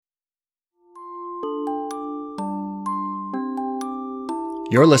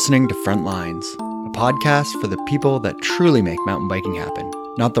You're listening to Front Lines, a podcast for the people that truly make mountain biking happen.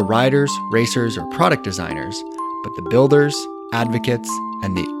 Not the riders, racers, or product designers, but the builders, advocates,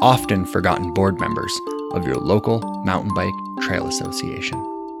 and the often forgotten board members of your local mountain bike trail association.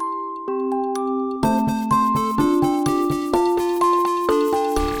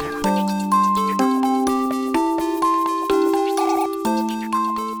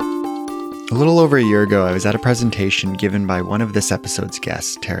 A little over a year ago, I was at a presentation given by one of this episode's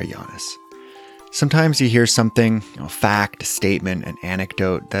guests, Tara Yonis. Sometimes you hear something, a fact, a statement, an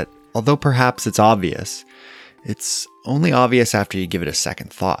anecdote that, although perhaps it's obvious, it's only obvious after you give it a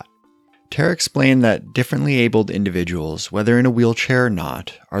second thought. Tara explained that differently abled individuals, whether in a wheelchair or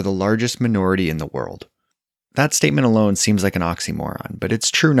not, are the largest minority in the world. That statement alone seems like an oxymoron, but it's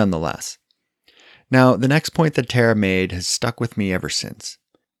true nonetheless. Now, the next point that Tara made has stuck with me ever since.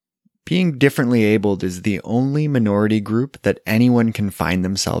 Being differently abled is the only minority group that anyone can find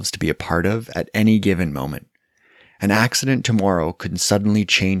themselves to be a part of at any given moment. An accident tomorrow could suddenly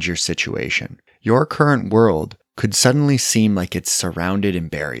change your situation. Your current world could suddenly seem like it's surrounded in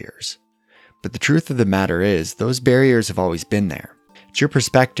barriers. But the truth of the matter is, those barriers have always been there. It's your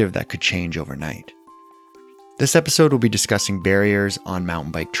perspective that could change overnight. This episode will be discussing barriers on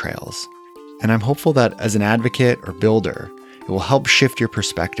mountain bike trails. And I'm hopeful that as an advocate or builder, it will help shift your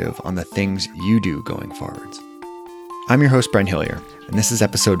perspective on the things you do going forwards. I'm your host, Brent Hillier, and this is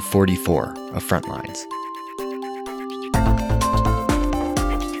episode 44 of Front Lines.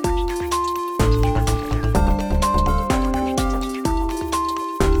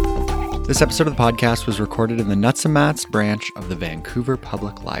 This episode of the podcast was recorded in the Nuts and Mats branch of the Vancouver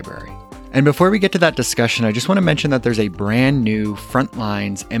Public Library. And before we get to that discussion, I just want to mention that there's a brand new Front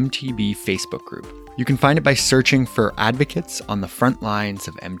Lines MTB Facebook group. You can find it by searching for advocates on the front lines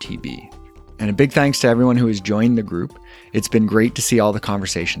of MTB. And a big thanks to everyone who has joined the group. It's been great to see all the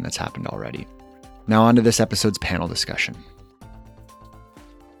conversation that's happened already. Now on to this episode's panel discussion.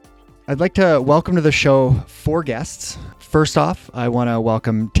 I'd like to welcome to the show 4 guests. First off, I want to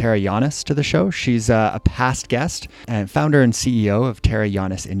welcome Tara Yonis to the show. She's a past guest and founder and CEO of Tara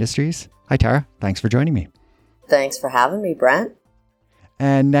Yonis Industries. Hi, Tara. Thanks for joining me. Thanks for having me, Brent.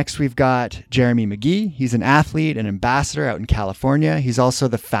 And next we've got Jeremy McGee. He's an athlete and ambassador out in California. He's also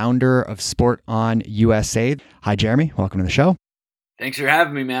the founder of Sport On USA. Hi, Jeremy. Welcome to the show. Thanks for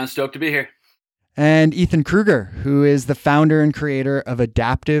having me, man. Stoked to be here. And Ethan Kruger, who is the founder and creator of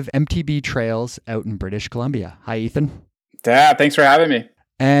Adaptive MTB Trails out in British Columbia. Hi, Ethan. Yeah, thanks for having me.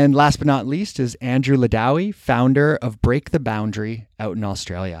 And last but not least is Andrew Ladawi, founder of Break the Boundary out in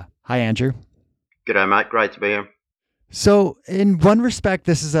Australia. Hi, Andrew. G'day, mate. Great to be here. So in one respect,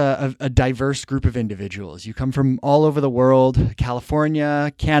 this is a diverse group of individuals. You come from all over the world,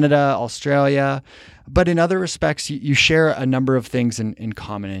 California, Canada, Australia, but in other respects, you share a number of things in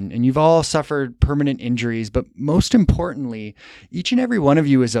common, and you've all suffered permanent injuries, but most importantly, each and every one of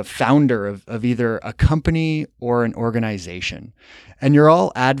you is a founder of either a company or an organization, and you're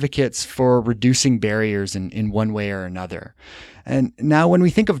all advocates for reducing barriers in one way or another. And now when we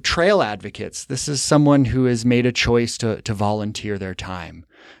think of trail advocates, this is someone who has made a choice to volunteer their time,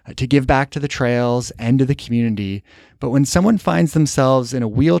 to give back to the trails and to the community. But when someone finds themselves in a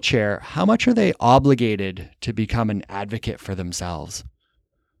wheelchair, how much are they obligated to become an advocate for themselves?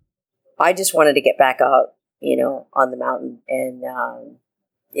 I just wanted to get back out, on the mountain. And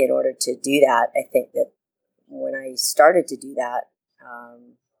in order to do that, I think that when I started to do that,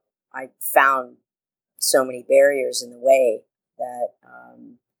 I found so many barriers in the way that,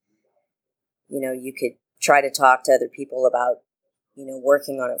 you could try to talk to other people about,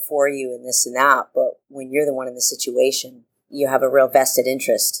 working on it for you and this and that. But when you're the one in the situation, you have a real vested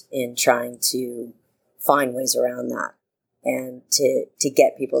interest in trying to find ways around that and to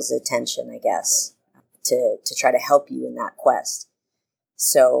get people's attention, I guess, to try to help you in that quest.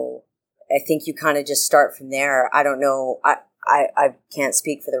 So I think you kind of just start from there. I don't know. I can't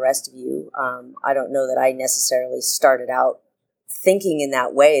speak for the rest of you. I don't know that I necessarily started out thinking in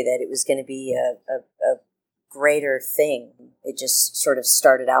that way that it was going to be a greater thing. It just sort of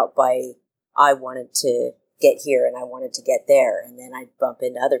started out by I wanted to get here and I wanted to get there. And then I'd bump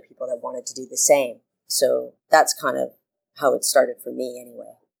into other people that wanted to do the same. So that's kind of how it started for me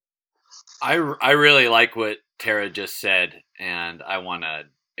anyway. I really like what Tara just said, and I want to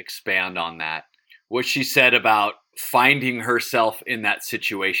expand on that. What she said about finding herself in that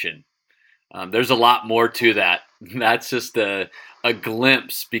situation. There's a lot more to that. That's just a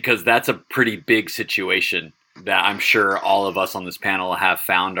glimpse, because that's a pretty big situation that I'm sure all of us on this panel have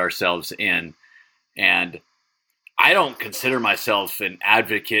found ourselves in. And I don't consider myself an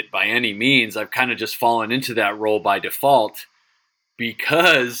advocate by any means. I've kind of just fallen into that role by default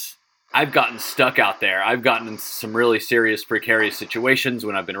because I've gotten stuck out there. I've gotten into some really serious, precarious situations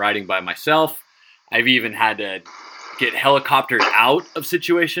when I've been riding by myself. I've even had to get helicoptered out of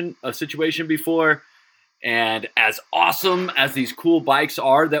a situation before. And as awesome as these cool bikes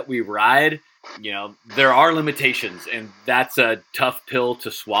are that we ride, there are limitations, and that's a tough pill to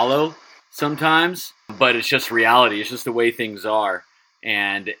swallow sometimes, but it's just reality. It's just the way things are.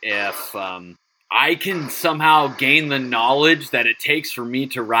 And if I can somehow gain the knowledge that it takes for me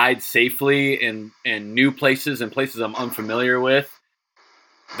to ride safely in new places and places I'm unfamiliar with,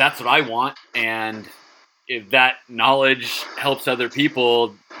 that's what I want. And if that knowledge helps other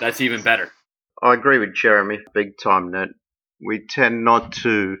people, that's even better. I agree with Jeremy, big time, Ned. We tend not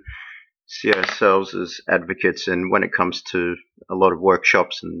to see ourselves as advocates, and when it comes to a lot of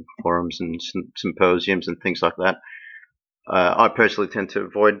workshops and forums and symposiums and things like that, I personally tend to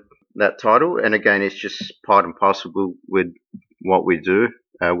avoid that title. And again, it's just part and parcel with what we do.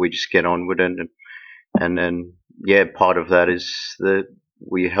 We just get on with it, and then part of that is that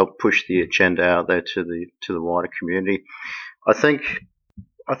we help push the agenda out there to the wider community. I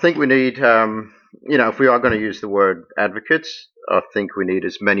think we need, if we are going to use the word advocates, I think we need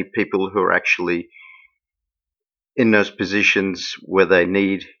as many people who are actually in those positions where they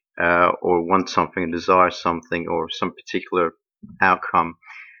need or want something and desire something or some particular outcome.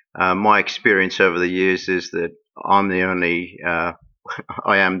 My experience over the years is that I'm the only,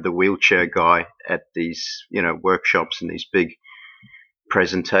 I am the wheelchair guy at these, workshops and these big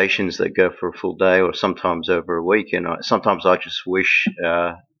presentations that go for a full day or sometimes over a week. And sometimes I just wish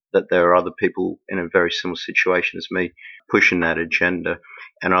that there are other people in a very similar situation as me pushing that agenda.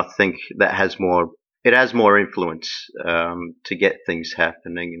 And I think that has more influence to get things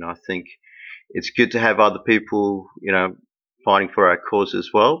happening. And I think it's good to have other people, fighting for our cause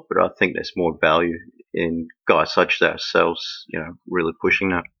as well. But I think there's more value in guys such as ourselves, really pushing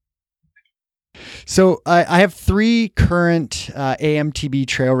that. So I have 3 current AMTB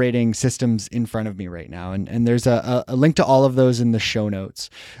trail rating systems in front of me right now, and there's a link to all of those in the show notes.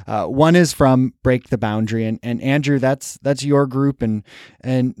 One is from Break the Boundary, and Andrew, that's your group, and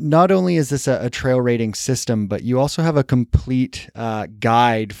not only is this a trail rating system, but you also have a complete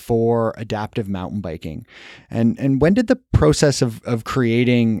guide for adaptive mountain biking. And when did the process of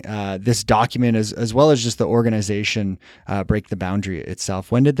creating this document, as well as just the organization Break the Boundary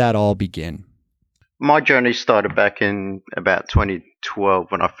itself, when did that all begin? My journey started back in about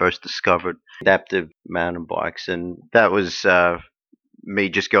 2012 when I first discovered adaptive mountain bikes, and that was me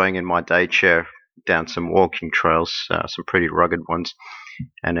just going in my day chair down some walking trails, some pretty rugged ones,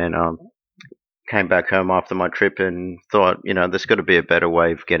 and then came back home after my trip and thought, there's got to be a better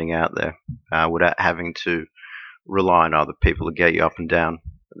way of getting out there without having to rely on other people to get you up and down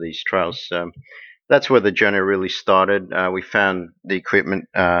these trails. That's where the journey really started. We found the equipment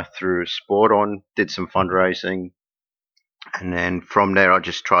through Sport On, did some fundraising, and then from there I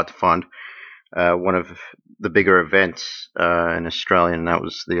just tried to find one of the bigger events in Australia, and that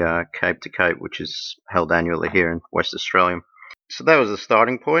was the Cape to Cape, which is held annually here in West Australia. So that was the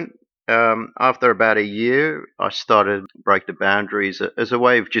starting point. After about a year, I started Break the Boundaries as a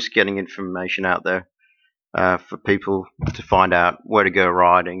way of just getting information out there. For people to find out where to go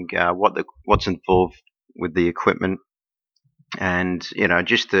riding, what's involved with the equipment, and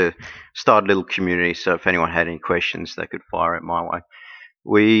just to start a little community. So if anyone had any questions, they could fire it my way.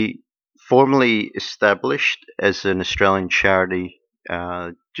 We formally established as an Australian charity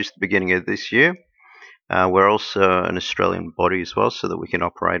just the beginning of this year. We're also an Australian body as well, so that we can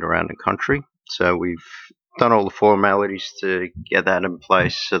operate around the country. So we've done all the formalities to get that in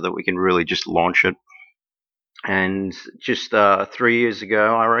place so that we can really just launch it. And just 3 years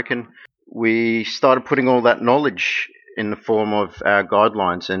ago, I reckon, we started putting all that knowledge in the form of our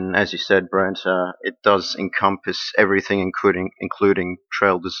guidelines. And as you said, Brent, it does encompass everything, including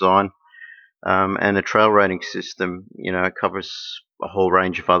trail design and a trail rating system. It covers a whole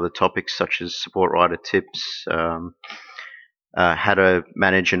range of other topics such as support rider tips, how to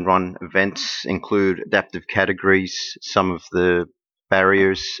manage and run events, include adaptive categories, some of the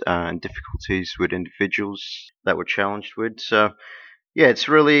barriers and difficulties with individuals that we're challenged with. So it's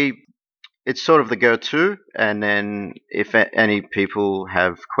sort of the go-to, and then if any people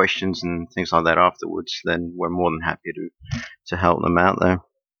have questions and things like that afterwards, then we're more than happy to help them out there.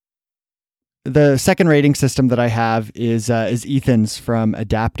 The second rating system that I have is Ethan's from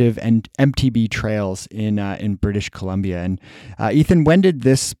Adaptive and MTB Trails in British Columbia. And Ethan, when did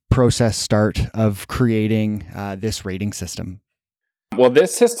this process start of creating this rating system? Well,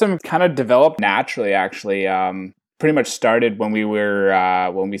 this system kind of developed naturally, actually. pretty much started when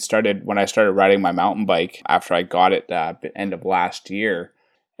when I started riding my mountain bike after I got it at the end of last year.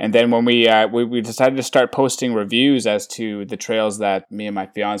 And then when we decided to start posting reviews as to the trails that me and my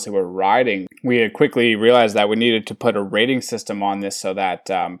fiance were riding, we had quickly realized that we needed to put a rating system on this so that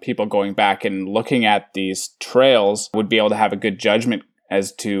people going back and looking at these trails would be able to have a good judgment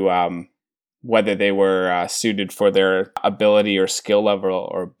as to whether they were suited for their ability or skill level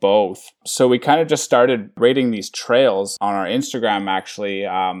or both. So we kind of just started rating these trails on our Instagram, actually,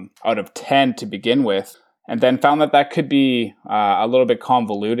 out of 10 to begin with. And then found that could be a little bit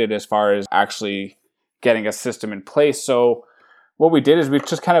convoluted as far as actually getting a system in place. So what we did is we've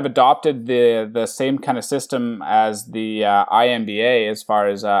just kind of adopted the same kind of system as the IMBA as far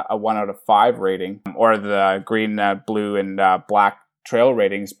as a 1 out of 5 rating, or the green, blue, and black trail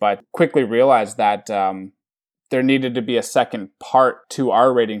ratings, but quickly realized that there needed to be a second part to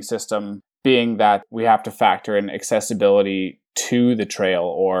our rating system, being that we have to factor in accessibility to the trail,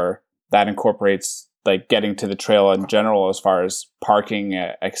 or that incorporates like getting to the trail in general as far as parking,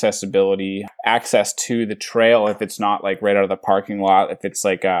 accessibility, access to the trail if it's not like right out of the parking lot, if it's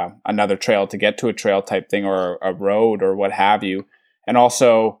like another trail to get to a trail type thing, or a road or what have you. And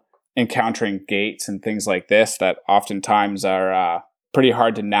also encountering gates and things like this that oftentimes are pretty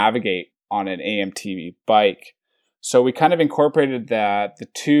hard to navigate on an AMTB bike. So we kind of incorporated the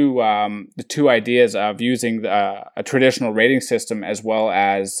two ideas of using a traditional rating system as well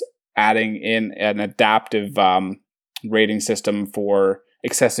as adding in an adaptive rating system for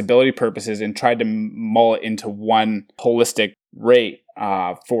accessibility purposes, and tried to mull it into one holistic rate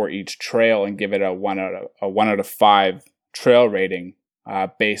for each trail and give it a 1 out of 5 trail rating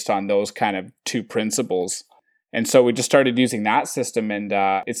based on those kind of two principles. And so we just started using that system, and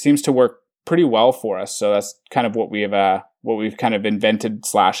it seems to work pretty well for us. So that's kind of what we've kind of invented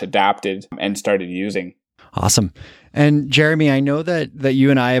 / adapted and started using. Awesome. And Jeremy, I know that you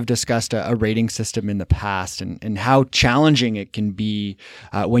and I have discussed a rating system in the past, and how challenging it can be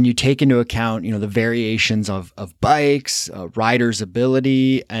when you take into account, the variations of bikes, riders'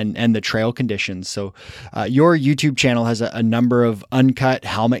 ability, and the trail conditions. So your YouTube channel has a number of uncut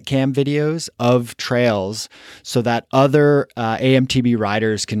helmet cam videos of trails so that other AMTB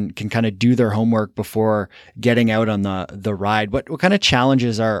riders can kind of do their homework before getting out on the ride. What kind of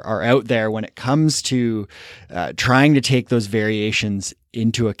challenges are out there when it comes to trying to take those variations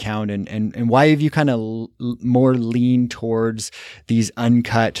into account, and why have you kind of more lean towards these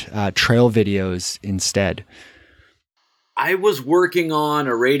uncut trail videos instead? I was working on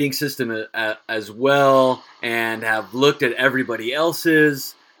a rating system as well, and have looked at everybody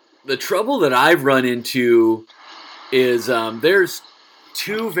else's. The trouble that I've run into is there's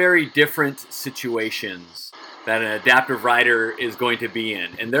two very different situations that an adaptive rider is going to be in,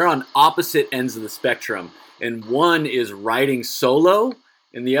 and they're on opposite ends of the spectrum. And one is riding solo,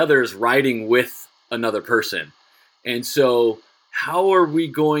 and the other is riding with another person. And so how are we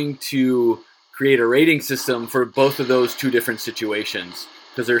going to create a rating system for both of those two different situations?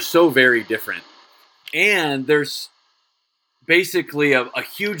 Because they're so very different. And there's basically a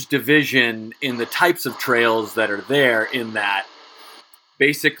huge division in the types of trails that are there, in that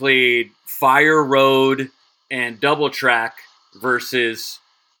basically fire road and double track versus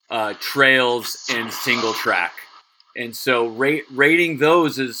trails and single track. And so rating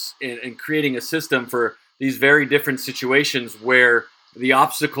those is and creating a system for these very different situations where the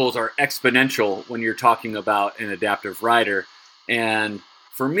obstacles are exponential when you're talking about an adaptive rider. And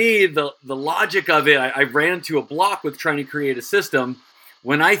for me, the logic of it, I ran into a block with trying to create a system.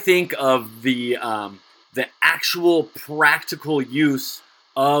 When I think of the actual practical use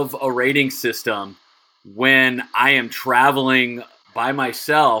of a rating system when I am traveling by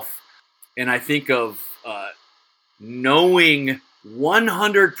myself, and I think of knowing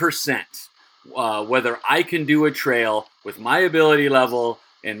 100% whether I can do a trail with my ability level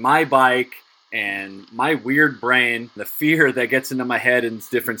and my bike and my weird brain, the fear that gets into my head in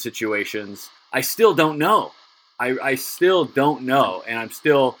different situations, I still don't know. I still don't know, and I'm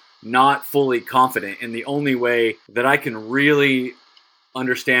still not fully confident. And the only way that I can really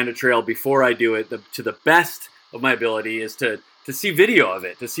understand a trail before I do it to the best of my ability is to see video of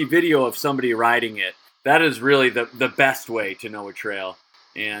it, to see video of somebody riding it. That is really the best way to know a trail.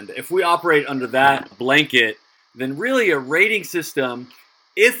 And if we operate under that blanket, then really a rating system,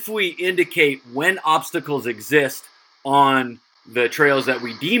 if we indicate when obstacles exist on the trails that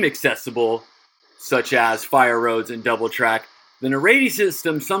we deem accessible, such as fire roads and double track, then a rating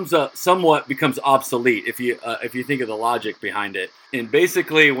system somewhat becomes obsolete if you think of the logic behind it. And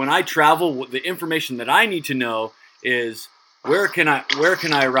basically, when I travel, the information that I need to know is where can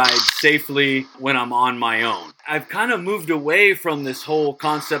I ride safely when I'm on my own? I've kind of moved away from this whole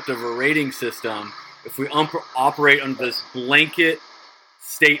concept of a rating system. If we operate under this blanket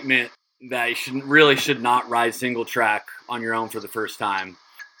statement that you should not ride single track on your own for the first time.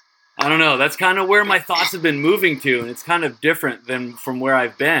 I don't know. That's kind of where my thoughts have been moving to, and it's kind of different than from where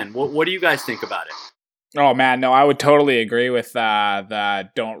I've been. What do you guys think about it? Oh man, no, I would totally agree with the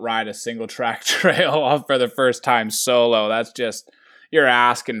don't ride a single track trail for the first time solo. That's just, you're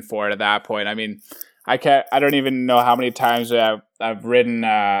asking for it at that point. I mean, I don't even know how many times I've ridden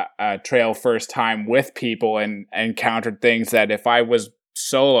a trail first time with people and encountered things that if I was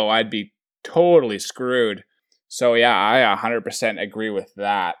solo, I'd be totally screwed. So yeah, I 100% agree with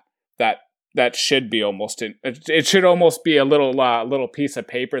that. That should be it should almost be a little piece of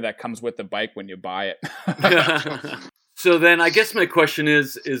paper that comes with the bike when you buy it. So then I guess my question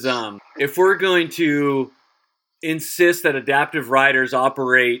is if we're going to insist that adaptive riders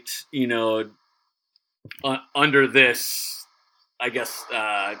operate, under this, I guess,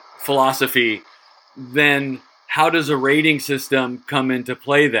 philosophy, then how does a rating system come into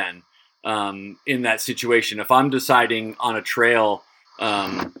play then in that situation? If I'm deciding on a trail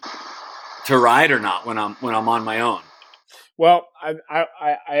to ride or not when I'm on my own. Well,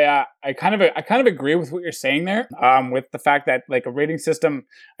 I kind of agree with what you're saying there. With the fact that like a rating system,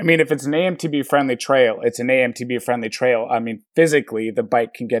 I mean, if it's an AMTB friendly trail, it's an AMTB friendly trail. I mean, physically the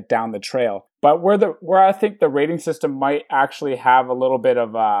bike can get down the trail. But where I think the rating system might actually have a little bit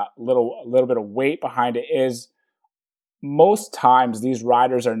of weight behind it is most times these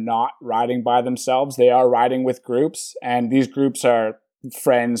riders are not riding by themselves. They are riding with groups, and these groups are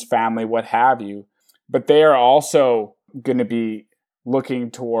friends, family, what have you. But they are also going to be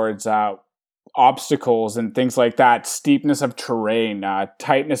looking towards obstacles and things like that, steepness of terrain,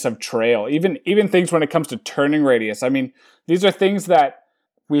 tightness of trail, even things when it comes to turning radius. I mean, these are things that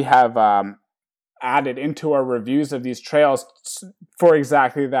we have added into our reviews of these trails for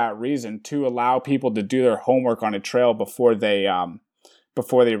exactly that reason, to allow people to do their homework on a trail before they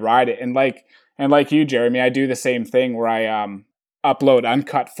ride it. And like you, Jeremy, I do the same thing where I upload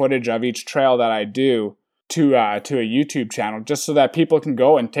uncut footage of each trail that I do to a YouTube channel, just so that people can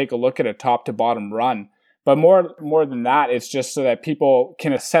go and take a look at a top to bottom run. But more than that, it's just so that people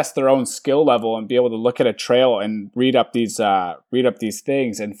can assess their own skill level and be able to look at a trail and read up these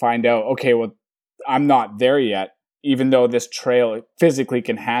things and find out, okay, well, I'm not there yet, even though this trail physically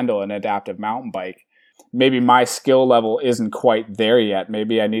can handle an adaptive mountain bike. Maybe my skill level isn't quite there yet.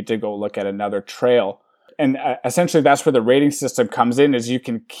 Maybe I need to go look at another trail. And essentially that's where the rating system comes in, is you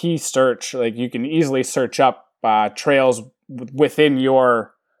can key search, like you can easily search up trails within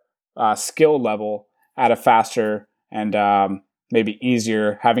your skill level at a faster and maybe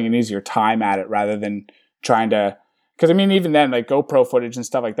having an easier time at it, rather than trying to, because I mean, even then, like GoPro footage and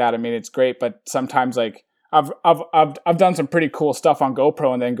stuff like that, I mean, it's great, but sometimes like I've done some pretty cool stuff on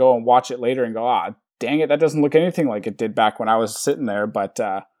GoPro and then go and watch it later and go, dang it, that doesn't look anything like it did back when I was sitting there, but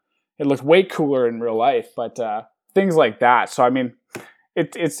it looks way cooler in real life, but things like that. So I mean,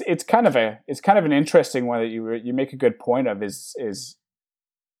 it's kind of an interesting one that you make a good point of, is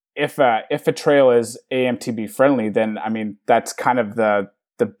if a trail is AMTB friendly, then I mean that's kind of the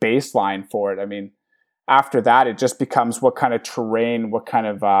baseline for it. I mean, after that, it just becomes what kind of terrain, what kind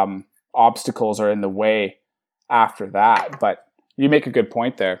of obstacles are in the way after that. But you make a good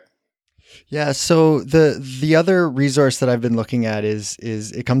point there. Yeah. So the other resource that I've been looking at is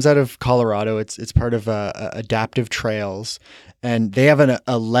it comes out of Colorado. It's part of Adaptive Trails, and they have an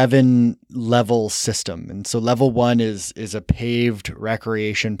 11 level system. And so level 1 is a paved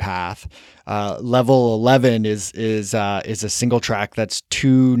recreation path. Level 11 is a single track that's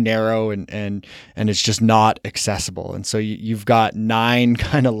too narrow and it's just not accessible. And so you've got 9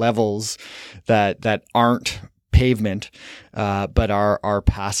 kind of levels that aren't pavement, but are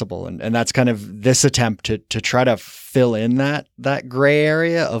passable. And that's kind of this attempt to try to fill in that gray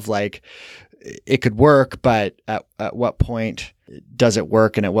area of like, it could work, but at what point does it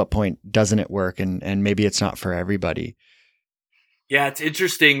work, and at what point doesn't it work? And maybe it's not for everybody. Yeah, it's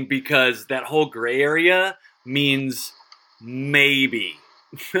interesting because that whole gray area means maybe.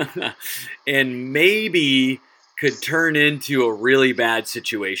 And maybe could turn into a really bad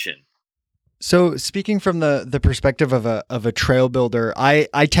situation. So speaking from the perspective of a trail builder,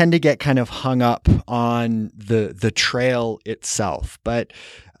 I tend to get kind of hung up on the trail itself, but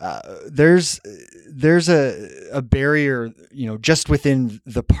there's a barrier, just within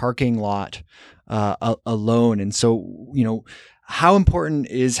the parking lot alone. And so, how important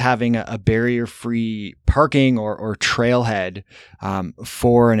is having a barrier-free parking or trailhead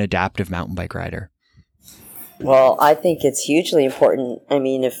for an adaptive mountain bike rider? Well, I think it's hugely important. I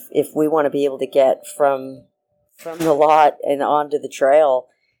mean, if we want to be able to get from the lot and onto the trail,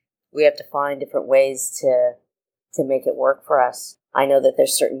 we have to find different ways to make it work for us. I know that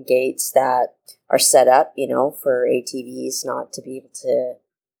there's certain gates that are set up, for ATVs not to be able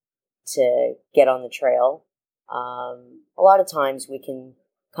to get on the trail. A lot of times we can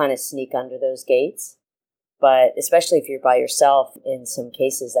kind of sneak under those gates, but especially if you're by yourself, in some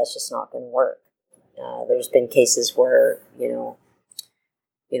cases that's just not going to work. There's been cases where,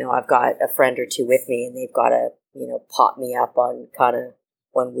 I've got a friend or two with me and they've got to, pop me up on kind of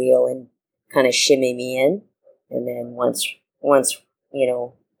one wheel and kind of shimmy me in. And then once,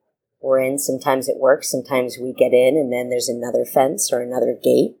 we're in, sometimes it works, sometimes we get in and then there's another fence or another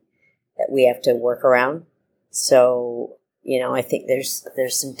gate that we have to work around. So, I think there's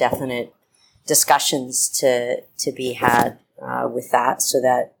some definite discussions to be had with that, so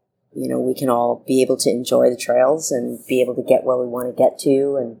that, we can all be able to enjoy the trails and be able to get where we want to get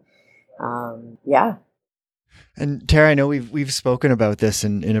to. And yeah. And Tara, I know we've spoken about this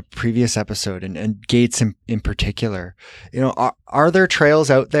in a previous episode, and gates in particular. Are there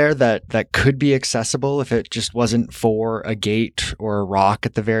trails out there that could be accessible if it just wasn't for a gate or a rock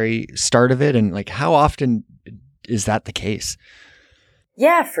at the very start of it? And like, how often is that the case?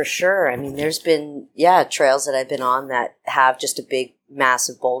 Yeah, for sure. I mean, there's been, trails that I've been on that have just a big,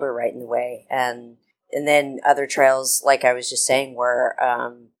 massive boulder right in the way. And then other trails, like I was just saying, where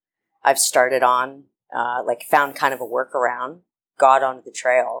I've started on, found kind of a workaround, got onto the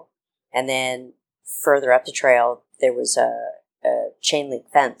trail, and then further up the trail, there was a chain link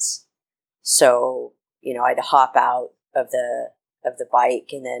fence. So, I'd hop out of the bike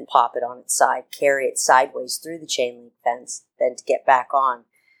and then pop it on its side, carry it sideways through the chain link fence, then to get back on.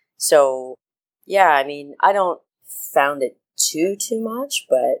 So, yeah, I mean, I don't found it too much,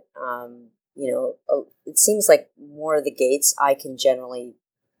 but, it seems like more of the gates I can generally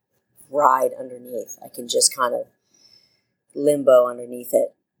ride underneath. I can just kind of limbo underneath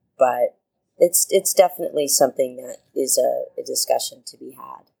it, but it's definitely something that is a discussion to be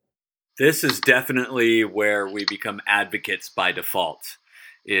had. This is definitely where we become advocates by default,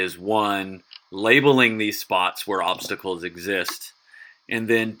 is one, labeling these spots where obstacles exist, and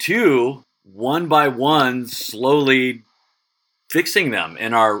then two, one by one, slowly fixing them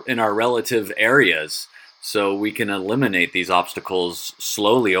in our relative areas so we can eliminate these obstacles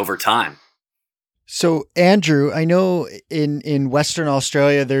slowly over time. So Andrew, I know in Western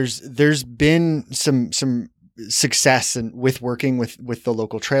Australia there's been some success with working with the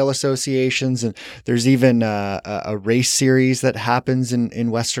local trail associations, and there's even a race series that happens in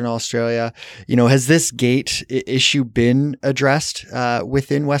Western Australia. Has this gate issue been addressed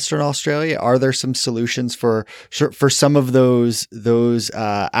within Western Australia? Are there some solutions for some of those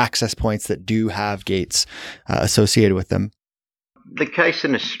access points that do have gates associated with them? The case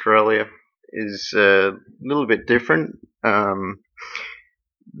in Australia is a little bit different.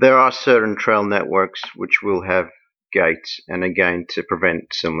 There are certain trail networks which will have gates, and again, to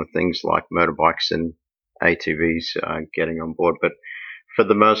prevent similar things like motorbikes and ATVs getting on board. But for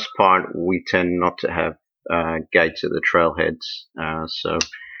the most part, we tend not to have gates at the trailheads. So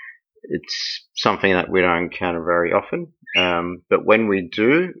it's something that we don't encounter very often. But when we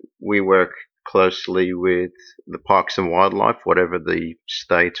do, we work closely with the Parks and Wildlife, whatever the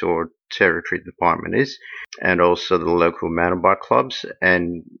state or territory department is, and also the local mountain bike clubs.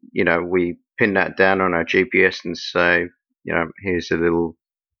 And, we pin that down on our GPS and say, here's a little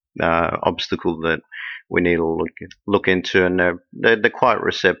obstacle that we need to look into. And they're quite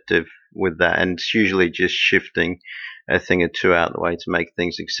receptive with that. And it's usually just shifting a thing or two out of the way to make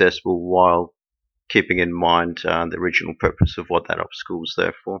things accessible while keeping in mind the original purpose of what that obstacle was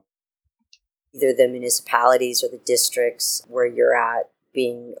there for. Either the municipalities or the districts where you're at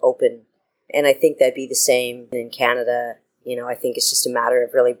being open. And I think that'd be the same in Canada. I think it's just a matter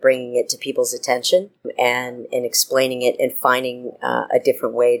of really bringing it to people's attention and explaining it and finding a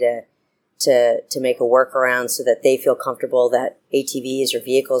different way to make a workaround so that they feel comfortable that ATVs or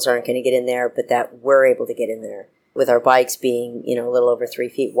vehicles aren't going to get in there, but that we're able to get in there. With our bikes being, a little over 3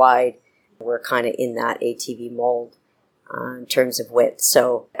 feet wide, we're kind of in that ATV mold in terms of width.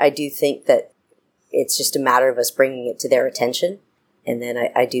 So I do think that it's just a matter of us bringing it to their attention. And then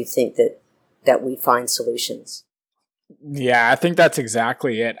I do think that we find solutions. Yeah, I think that's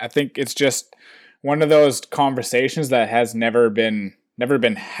exactly it. I think it's just one of those conversations that has never been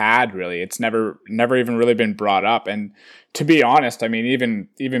had, really. It's never even really been brought up. And to be honest, I mean,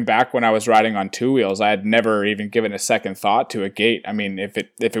 even back when I was riding on two wheels, I had never even given a second thought to a gate. I mean, if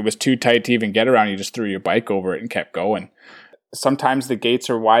it was too tight to even get around, you just threw your bike over it and kept going. sometimes the gates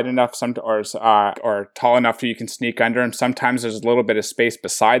are wide enough, or tall enough so you can sneak under them. Sometimes there's a little bit of space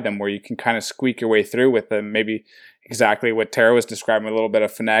beside them where you can kind of squeak your way through with them. Maybe exactly what Tara was describing, a little bit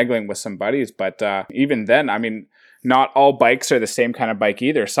of finagling with some buddies. But even then, I mean, not all bikes are the same kind of bike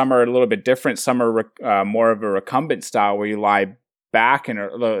either. Some are a little bit different. Some are more of a recumbent style where you lie back, and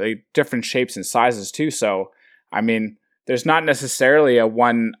are different shapes and sizes too. So, I mean, there's not necessarily a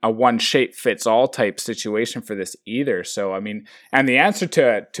one shape fits all type situation for this either. So, I mean, and the answer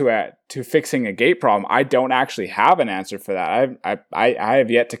to fixing a gate problem, I don't actually have an answer for that. I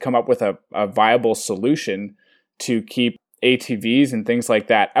have yet to come up with a viable solution to keep ATVs and things like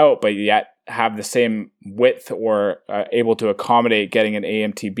that out, but yet have the same width or able to accommodate getting an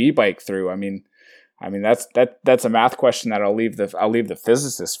AMTB bike through. I mean that's a math question that I'll leave the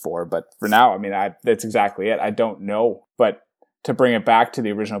physicists for. But for now, I mean, that's exactly it. I don't know. But to bring it back to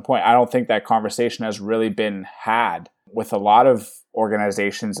the original point, I don't think that conversation has really been had with a lot of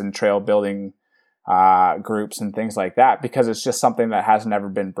organizations and trail building groups and things like that, because it's just something that has never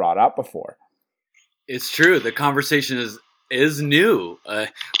been brought up before. It's true. The conversation is new.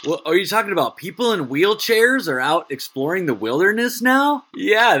 Well, are you talking about people in wheelchairs are out exploring the wilderness now?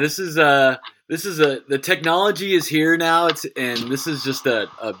 Yeah, the technology is here now. And this is just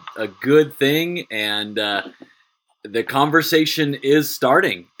a good thing. And the conversation is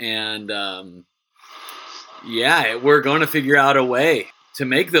starting. And we're going to figure out a way to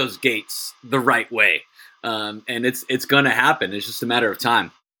make those gates the right way. And it's going to happen. It's just a matter of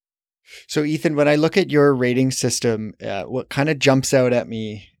time. So, Ethan, when I look at your rating system, what kind of jumps out at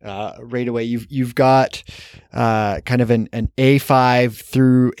me right away, you've got kind of an A5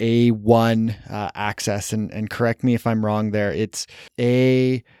 through A1 access, and correct me if I'm wrong there. It's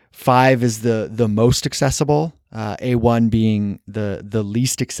A5 is the most accessible, A1 being the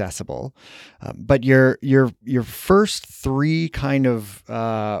least accessible. But your first three kind of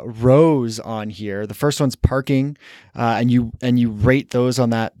rows on here, the first one's parking, and you rate those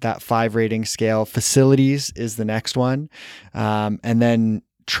on that 5 rating scale. Facilities is the next one, and then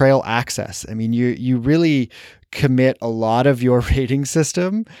trail access. I mean, you really commit a lot of your rating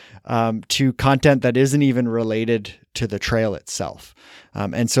system to content that isn't even related to the trail itself.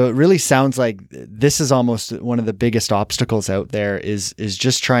 And so it really sounds like this is almost one of the biggest obstacles out there is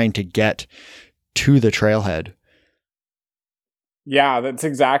just trying to get to the trailhead. Yeah, that's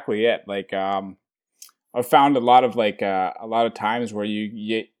exactly it. Like, I've found a lot of times where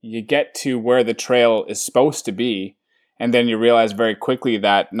you get to where the trail is supposed to be, and then you realize very quickly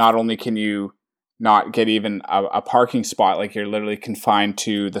that not only can you not get even a parking spot, like you're literally confined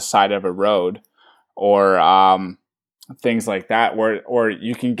to the side of a road, or things like that, or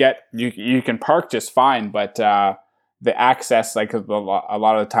you can park just fine, but the access, like a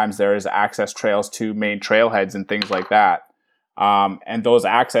lot of the times there is access trails to main trailheads and things like that, and those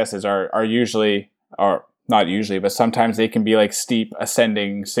accesses are usually, or not usually, but sometimes they can be like steep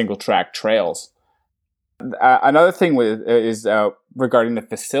ascending single track trails. Another thing is regarding the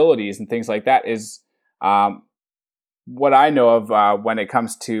facilities and things like that is what I know of when it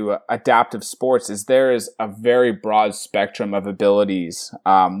comes to adaptive sports is there is a very broad spectrum of abilities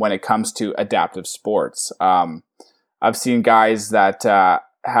when it comes to adaptive sports. I've seen guys that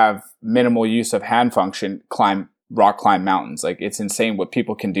have minimal use of hand function rock climb mountains. Like, it's insane what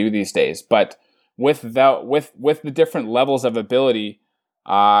people can do these days. But with the different levels of ability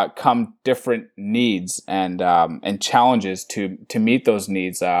come different needs and challenges to meet those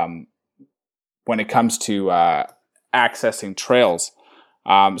needs when it comes to accessing trails.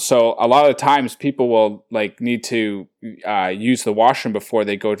 So a lot of the times people will need to use the washroom before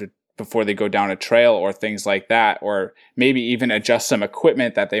they go down a trail or things like that, or maybe even adjust some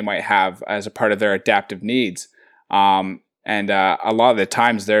equipment that they might have as a part of their adaptive needs. And a lot of the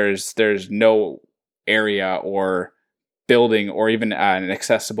times there's no area or building or even an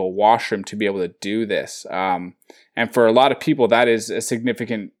accessible washroom to be able to do this. And for a lot of people, that is a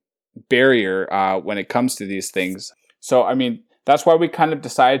significant barrier when it comes to these things. So, I mean, that's why we kind of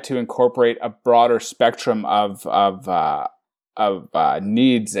decided to incorporate a broader spectrum of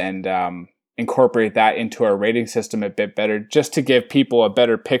needs and incorporate that into our rating system a bit better, just to give people a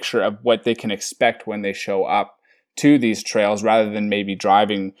better picture of what they can expect when they show up to these trails, rather than maybe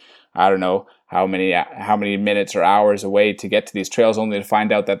driving, I don't know, how many minutes or hours away to get to these trails, only to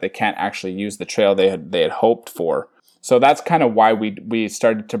find out that they can't actually use the trail they had hoped for. So that's kind of why we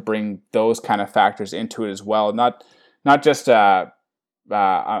started to bring those kind of factors into it as well. Not just I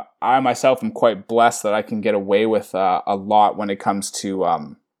myself am quite blessed that I can get away with a lot when it comes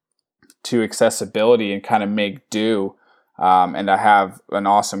to accessibility and kind of make do And I have an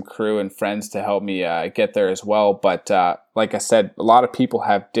awesome crew and friends to help me get there as well. But like I said, a lot of people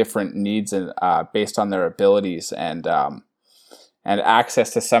have different needs and based on their abilities and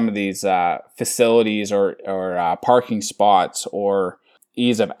access to some of these facilities or parking spots or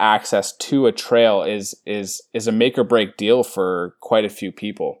ease of access to a trail is a make or break deal for quite a few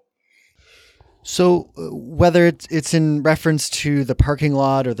people. So whether it's in reference to the parking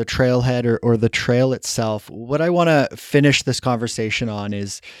lot or the trailhead or the trail itself, what I want to finish this conversation on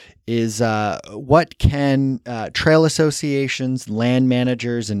is what can trail associations, land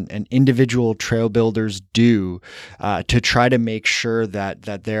managers, and individual trail builders do to try to make sure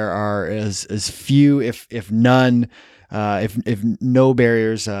that there are as few, if none, if no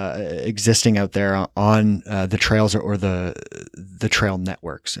barriers existing out there on the trails or the trail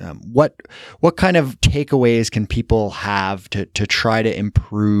networks. What kind of takeaways can people have to try to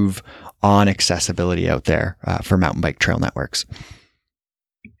improve on accessibility out there for mountain bike trail networks?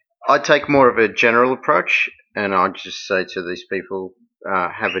 I take more of a general approach, and I'd just say to these people,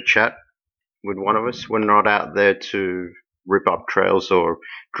 have a chat with one of us. We're not out there to rip up trails or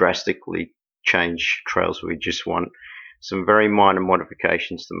drastically change trails. We just want some very minor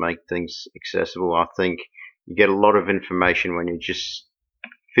modifications to make things accessible. I think you get a lot of information when you're just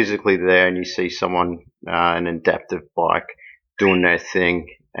physically there and you see someone, an adaptive bike, doing their thing,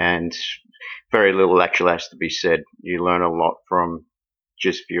 and very little actually has to be said. You learn a lot from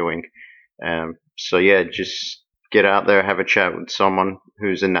just viewing. So yeah, just get out there, have a chat with someone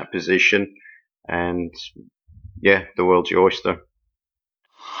who's in that position, and yeah, the world's your oyster.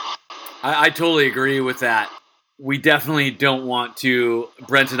 I totally agree with that. We definitely don't want to.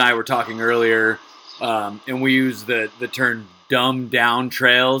 Brent and I were talking earlier, and we use the term dumb down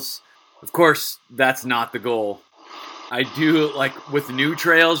trails. Of course, that's not the goal. I do like with new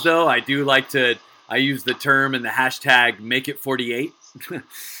trails though. I use the term and the hashtag make it 48.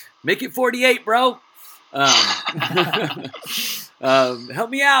 Make it 48, bro. Help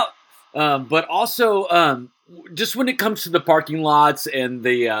me out. But also, just when it comes to the parking lots and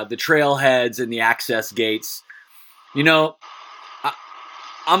the trailheads and the access gates, I'm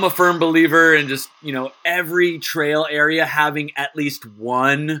a firm believer in just, every trail area having at least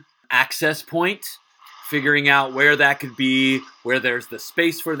one access point, figuring out where that could be, where there's the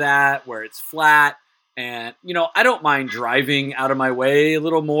space for that, where it's flat. And, I don't mind driving out of my way a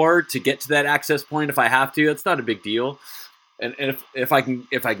little more to get to that access point if I have to. It's not a big deal. And if I can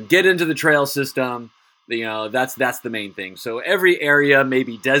get into the trail system, that's the main thing. So every area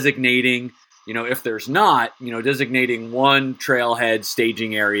maybe designating, if there's not, designating one trailhead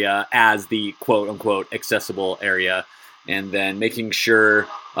staging area as the quote unquote accessible area, and then making sure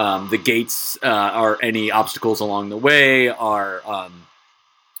the gates or any obstacles along the way are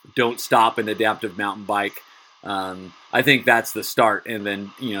don't stop an adaptive mountain bike. I think that's the start, and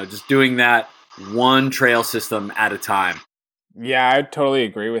then just doing that one trail system at a time. Yeah, I totally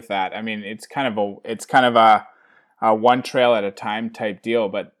agree with that. I mean, it's kind of a one trail at a time type deal.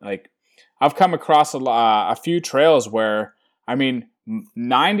 But like, I've come across a few trails where, I mean,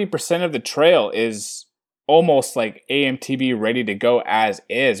 90% of the trail is almost like AMTB ready to go as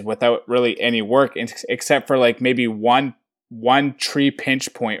is without really any work, except for like maybe one tree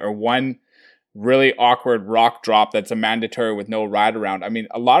pinch point or one really awkward rock drop that's a mandatory with no ride around. I mean,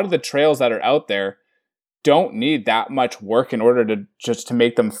 a lot of the trails that are out there don't need that much work in order to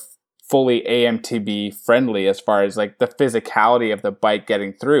make them fully AMTB friendly as far as like the physicality of the bike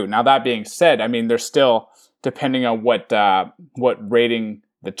getting through. Now that being said, I mean, there's still, depending on what rating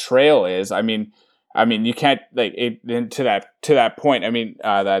the trail is. I mean, you can't like it, to that point. I mean,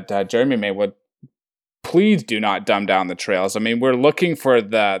 that Jeremy made. What? Please do not dumb down the trails. I mean, we're looking for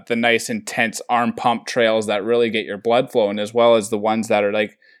the nice intense arm pump trails that really get your blood flowing, as well as the ones that are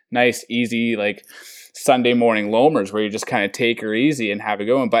like nice, easy, like Sunday morning loamers where you just kind of take her easy and have it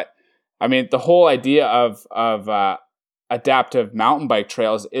going. But I mean, the whole idea of adaptive mountain bike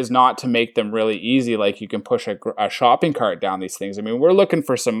trails is not to make them really easy, like you can push a shopping cart down these things. I mean, we're looking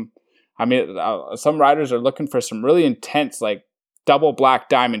for some riders are looking for some really intense, like double black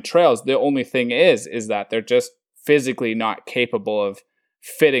diamond trails. The only thing is that they're just physically not capable of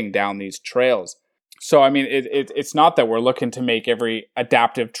fitting down these trails. So, I mean, it's not that we're looking to make every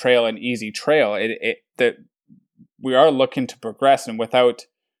adaptive trail an easy trail. That we are looking to progress, and without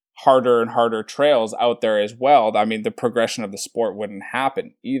harder and harder trails out there as well, I mean, the progression of the sport wouldn't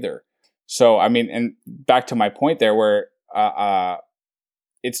happen either. So, I mean, and back to my point there, where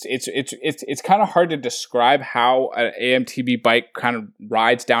it's kind of hard to describe how an AMTB bike kind of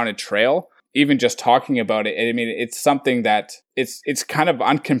rides down a trail. even just talking about it, I mean, it's something that it's kind of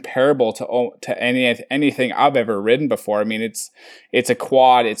uncomparable to anything I've ever ridden before. I mean, it's a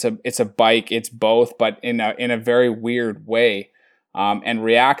quad, it's a bike, it's both, but in a very weird way, and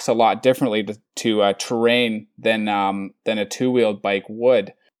reacts a lot differently to terrain than a two-wheeled bike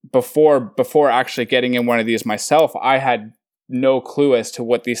would. Before actually getting in one of these myself, I had no clue as to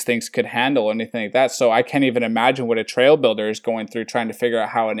what these things could handle or anything like that. So I can't even imagine what a trail builder is going through trying to figure out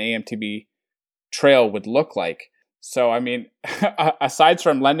how an AMTB trail would look like. So, I mean, aside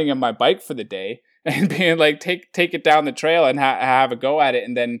from lending him my bike for the day and being like, take it down the trail and have a go at it,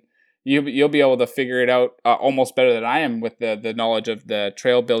 and then you'll be able to figure it out almost better than I am with the knowledge of the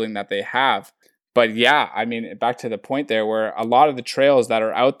trail building that they have. But yeah, I mean, back to the point there where a lot of the trails that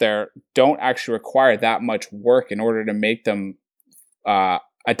are out there don't actually require that much work in order to make them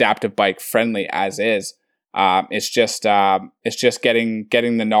adaptive bike friendly as is. It's just getting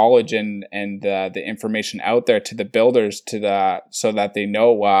the knowledge and the information out there to the builders so that they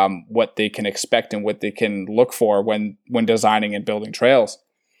know what they can expect and what they can look for when designing and building trails.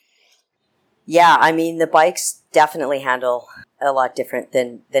 Yeah, I mean, the bikes definitely handle a lot different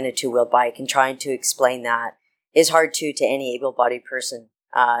than a two-wheeled bike, and trying to explain that is hard to any able-bodied person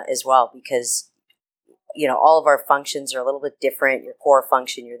as well, because all of our functions are a little bit different. Your core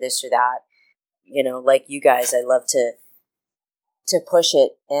function, your this or that. Like you guys, I love to push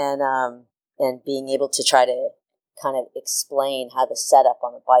it, and being able to try to kind of explain how the setup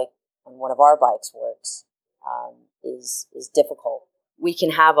on a bike, on one of our bikes, works is difficult. We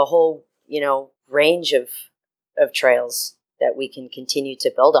can have a whole range of trails that we can continue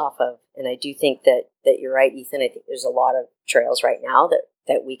to build off of, and I do think that you're right, Ethan. I think there's a lot of trails right now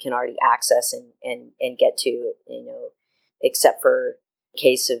that we can already access and get to, except for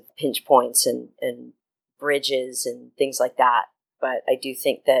case of pinch points and bridges and things like that. But I do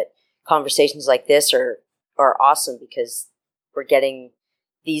think that conversations like this are awesome, because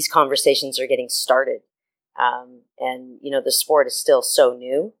these conversations are getting started. And the sport is still so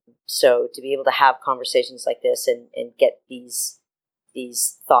new. So to be able to have conversations like this and get these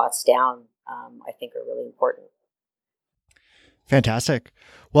thoughts down, I think are really important. Fantastic.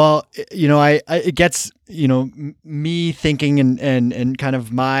 Well, it gets, me thinking and kind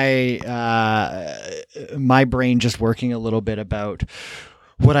of my brain just working a little bit about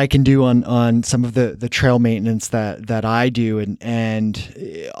what I can do on some of the trail maintenance that I do,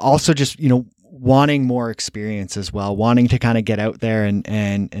 and also just, wanting more experience as well, wanting to kind of get out there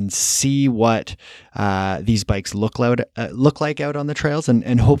and see what these bikes look like out on the trails,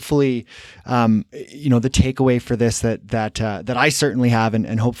 and hopefully, the takeaway for this that I certainly have,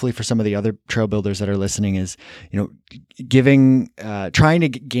 and hopefully for some of the other trail builders that are listening is, trying to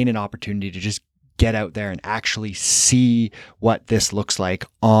gain an opportunity to just get out there and actually see what this looks like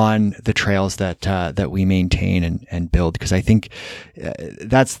on the trails that we maintain and build. Because I think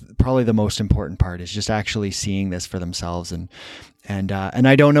that's probably the most important part, is just actually seeing this for themselves. And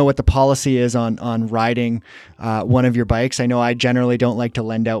I don't know what the policy is on riding one of your bikes. I know I generally don't like to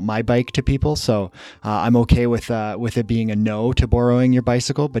lend out my bike to people, so I'm okay with it being a no to borrowing your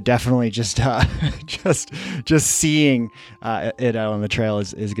bicycle. But definitely just seeing it out on the trail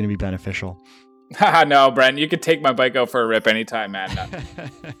is going to be beneficial. No, Brent, you could take my bike out for a rip anytime, man.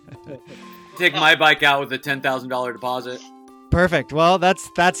 Take my bike out with a $10,000 deposit. Perfect. Well, that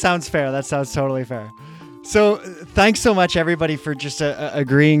sounds fair. That sounds totally fair. So thanks so much, everybody, for just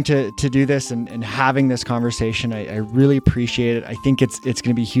agreeing to do this and having this conversation. I really appreciate it. I think it's going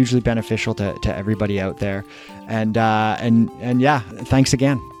to be hugely beneficial to everybody out there. And yeah, thanks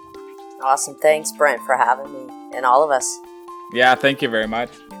again. Awesome. Thanks, Brent, for having me, and all of us. Yeah, thank you very much.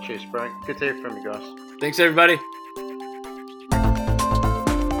 Cheers, Frank. Good to hear from you guys. Thanks, everybody.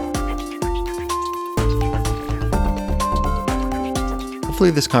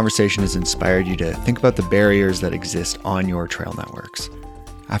 Hopefully this conversation has inspired you to think about the barriers that exist on your trail networks.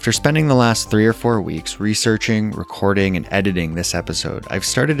 After spending the last 3 or 4 weeks researching, recording, and editing this episode, I've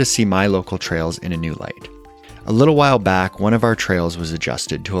started to see my local trails in a new light. A little while back, one of our trails was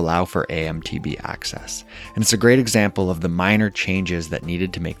adjusted to allow for AMTB access, and it's a great example of the minor changes that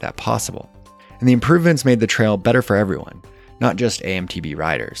needed to make that possible. And the improvements made the trail better for everyone, not just AMTB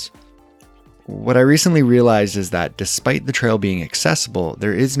riders. What I recently realized is that despite the trail being accessible,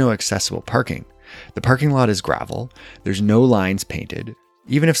 there is no accessible parking. The parking lot is gravel, there's no lines painted.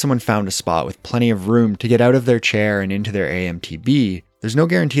 Even if someone found a spot with plenty of room to get out of their chair and into their AMTB, there's no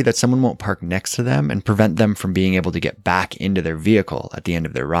guarantee that someone won't park next to them and prevent them from being able to get back into their vehicle at the end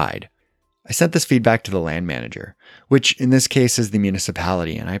of their ride. I sent this feedback to the land manager, which in this case is the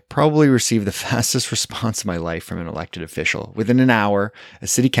municipality, and I probably received the fastest response of my life from an elected official. Within an hour, a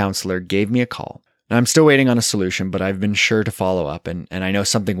city councilor gave me a call. Now, I'm still waiting on a solution, but I've been sure to follow up, and I know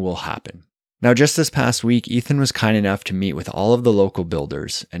something will happen. Now, just this past week, Ethan was kind enough to meet with all of the local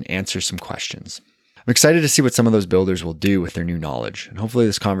builders and answer some questions. I'm excited to see what some of those builders will do with their new knowledge, and hopefully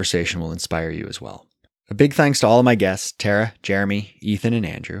this conversation will inspire you as well. A big thanks to all of my guests, Tara, Jeremy, Ethan, and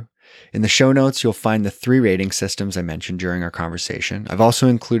Andrew. In the show notes, you'll find the 3 rating systems I mentioned during our conversation. I've also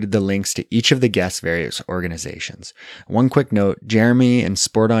included the links to each of the guests' various organizations. One quick note, Jeremy and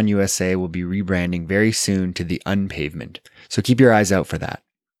Sport On USA will be rebranding very soon to The Unpavement, so keep your eyes out for that.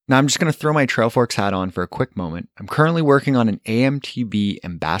 Now I'm just going to throw my Trailforks hat on for a quick moment. I'm currently working on an AMTB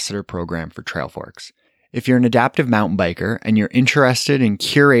ambassador program for Trailforks. If you're an adaptive mountain biker and you're interested in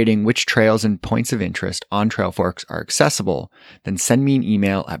curating which trails and points of interest on Trailforks are accessible, then send me an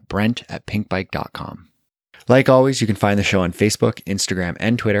email at brent@pinkbike.com. Like always, you can find the show on Facebook, Instagram,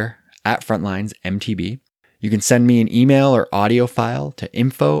 and Twitter at FrontlinesMTB. You can send me an email or audio file to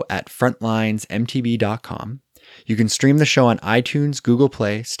info@frontlinesmtb.com. You can stream the show on iTunes, Google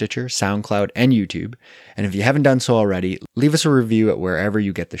Play, Stitcher, SoundCloud, and YouTube. And if you haven't done so already, leave us a review at wherever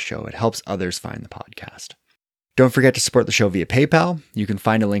you get the show. It helps others find the podcast. Don't forget to support the show via PayPal. You can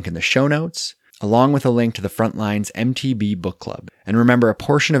find a link in the show notes, along with a link to the Frontlines MTB Book Club. And remember, a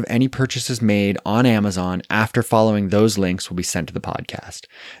portion of any purchases made on Amazon after following those links will be sent to the podcast.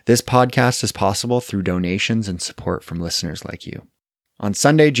 This podcast is possible through donations and support from listeners like you. On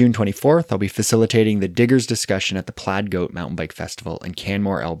Sunday, June 24th, I'll be facilitating the Diggers discussion at the Plaid Goat Mountain Bike Festival in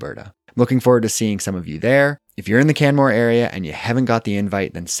Canmore, Alberta. I'm looking forward to seeing some of you there. If you're in the Canmore area and you haven't got the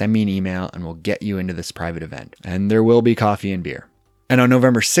invite, then send me an email and we'll get you into this private event. And there will be coffee and beer. And on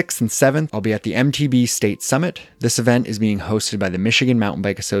November 6th and 7th, I'll be at the MTB State Summit. This event is being hosted by the Michigan Mountain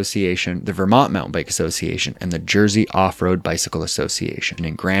Bike Association, the Vermont Mountain Bike Association, and the Jersey Off-Road Bicycle Association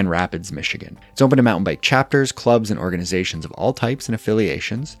in Grand Rapids, Michigan. It's open to mountain bike chapters, clubs, and organizations of all types and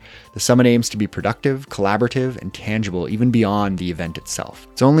affiliations. The summit aims to be productive, collaborative, and tangible even beyond the event itself.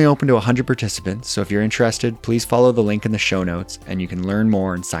 It's only open to 100 participants, so if you're interested, please follow the link in the show notes and you can learn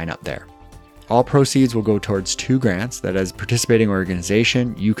more and sign up there. All proceeds will go towards 2 grants that as a participating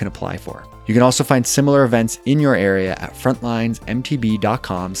organization you can apply for. You can also find similar events in your area at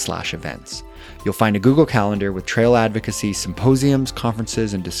frontlinesmtb.com/events. You'll find a Google Calendar with trail advocacy symposiums,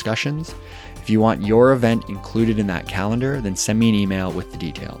 conferences, and discussions. If you want your event included in that calendar, then send me an email with the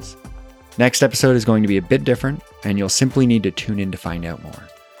details. Next episode is going to be a bit different, and you'll simply need to tune in to find out more.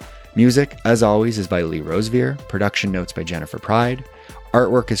 Music, as always, is by Lee Rosevear, production notes by Jennifer Pride.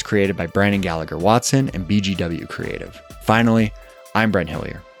 Artwork is created by Brandon Gallagher Watson and BGW Creative. Finally, I'm Brent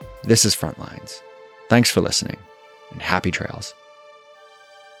Hillier. This is Frontlines. Thanks for listening, and happy trails.